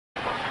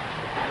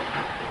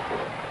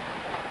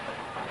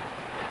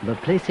The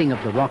placing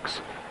of the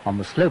rocks on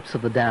the slopes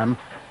of the dam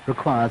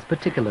requires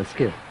particular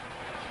skill.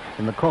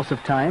 In the course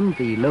of time,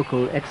 the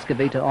local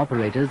excavator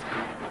operators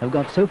have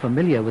got so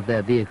familiar with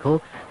their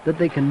vehicle that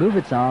they can move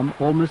its arm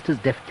almost as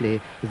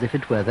deftly as if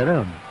it were their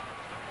own.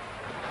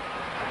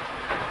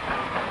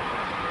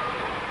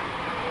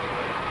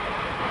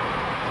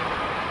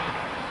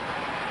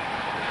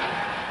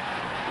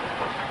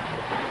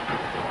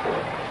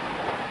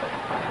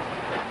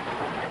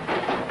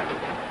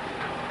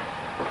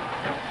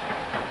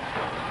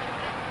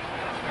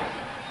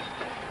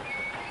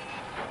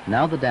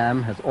 Now the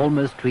dam has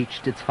almost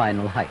reached its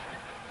final height.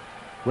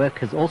 Work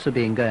has also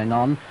been going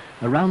on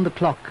around the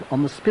clock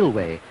on the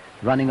spillway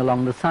running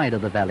along the side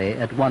of the valley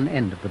at one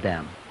end of the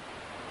dam.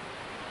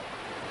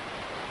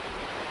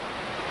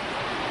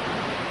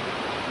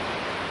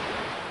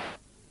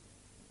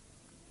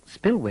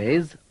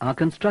 Spillways are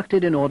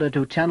constructed in order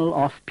to channel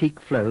off peak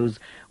flows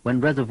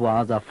when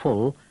reservoirs are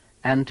full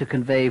and to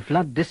convey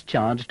flood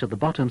discharge to the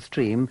bottom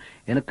stream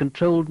in a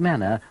controlled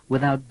manner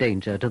without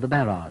danger to the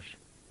barrage.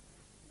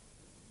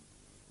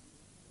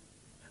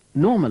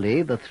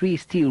 Normally, the 3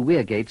 steel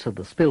weir gates of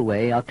the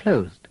spillway are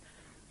closed,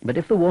 but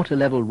if the water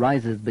level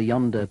rises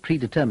beyond a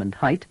predetermined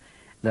height,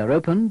 they're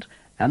opened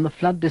and the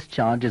flood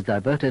discharge is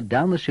diverted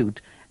down the chute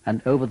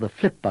and over the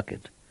flip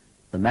bucket,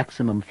 the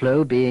maximum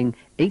flow being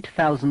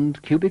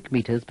 8,000 cubic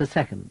meters per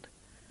second.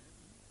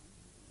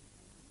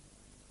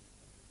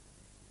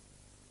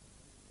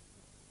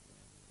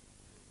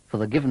 For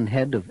the given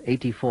head of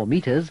 84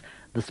 meters,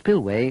 the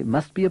spillway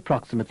must be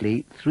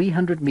approximately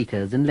 300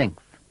 meters in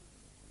length.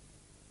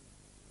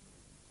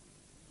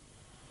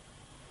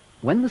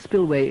 When the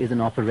spillway is in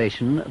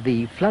operation,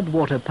 the flood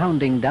water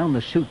pounding down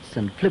the chutes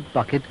and flip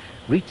bucket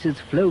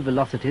reaches flow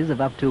velocities of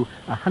up to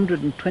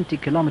 120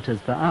 kilometers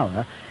per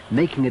hour,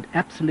 making it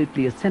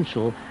absolutely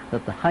essential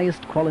that the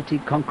highest quality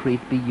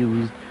concrete be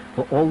used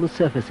for all the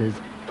surfaces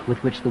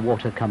with which the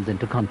water comes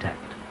into contact.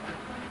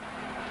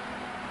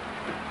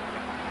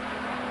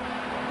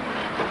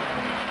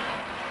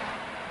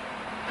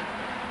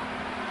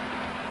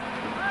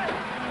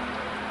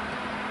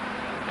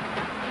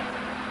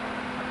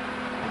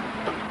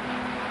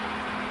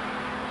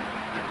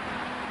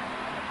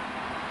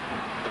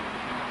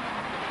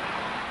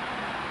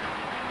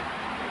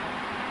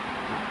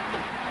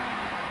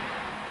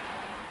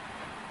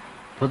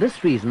 For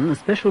this reason, a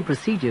special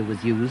procedure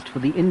was used for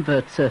the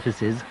invert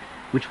surfaces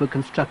which were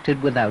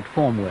constructed without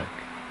formwork.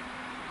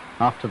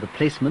 After the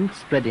placement,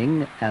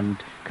 spreading and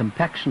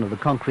compaction of the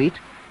concrete,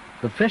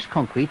 the fresh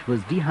concrete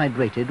was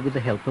dehydrated with the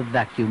help of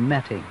vacuum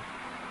matting.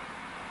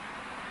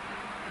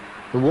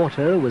 The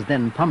water was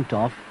then pumped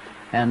off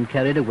and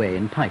carried away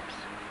in pipes.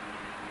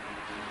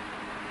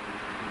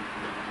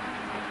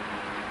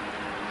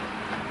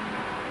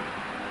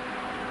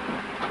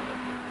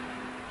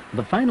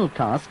 The final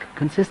task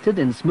consisted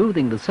in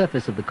smoothing the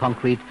surface of the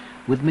concrete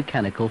with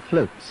mechanical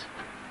floats.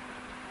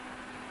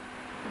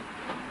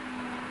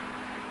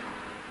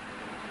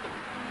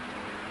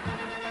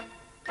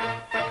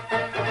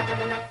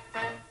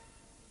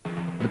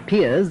 The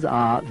piers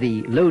are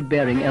the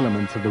load-bearing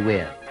elements of the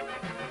weir.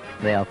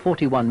 They are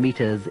 41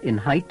 meters in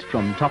height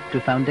from top to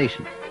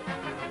foundation.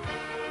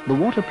 The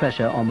water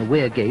pressure on the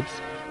weir gates,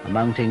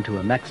 amounting to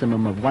a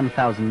maximum of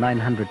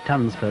 1,900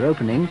 tons per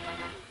opening,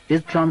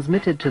 is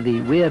transmitted to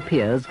the weir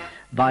piers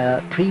via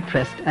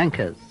pre-pressed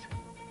anchors.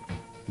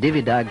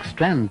 Dividag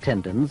strand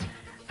tendons,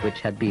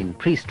 which had been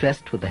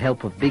pre-stressed with the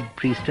help of big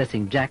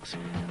pre-stressing jacks,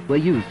 were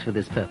used for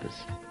this purpose.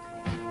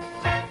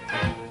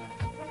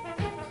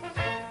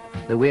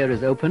 The weir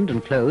is opened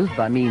and closed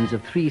by means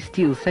of 3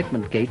 steel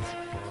segment gates,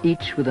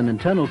 each with an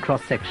internal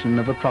cross-section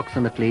of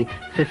approximately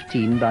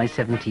 15 by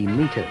 17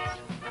 meters.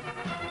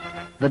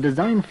 The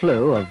design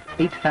flow of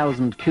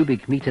 8,000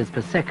 cubic meters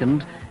per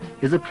second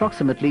is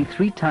approximately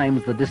 3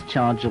 times the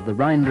discharge of the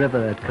Rhine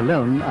River at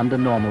Cologne under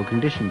normal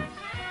conditions.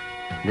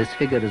 This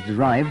figure is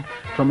derived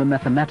from a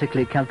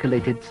mathematically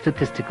calculated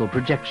statistical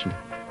projection.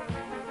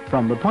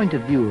 From the point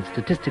of view of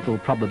statistical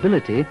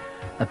probability,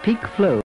 a peak flow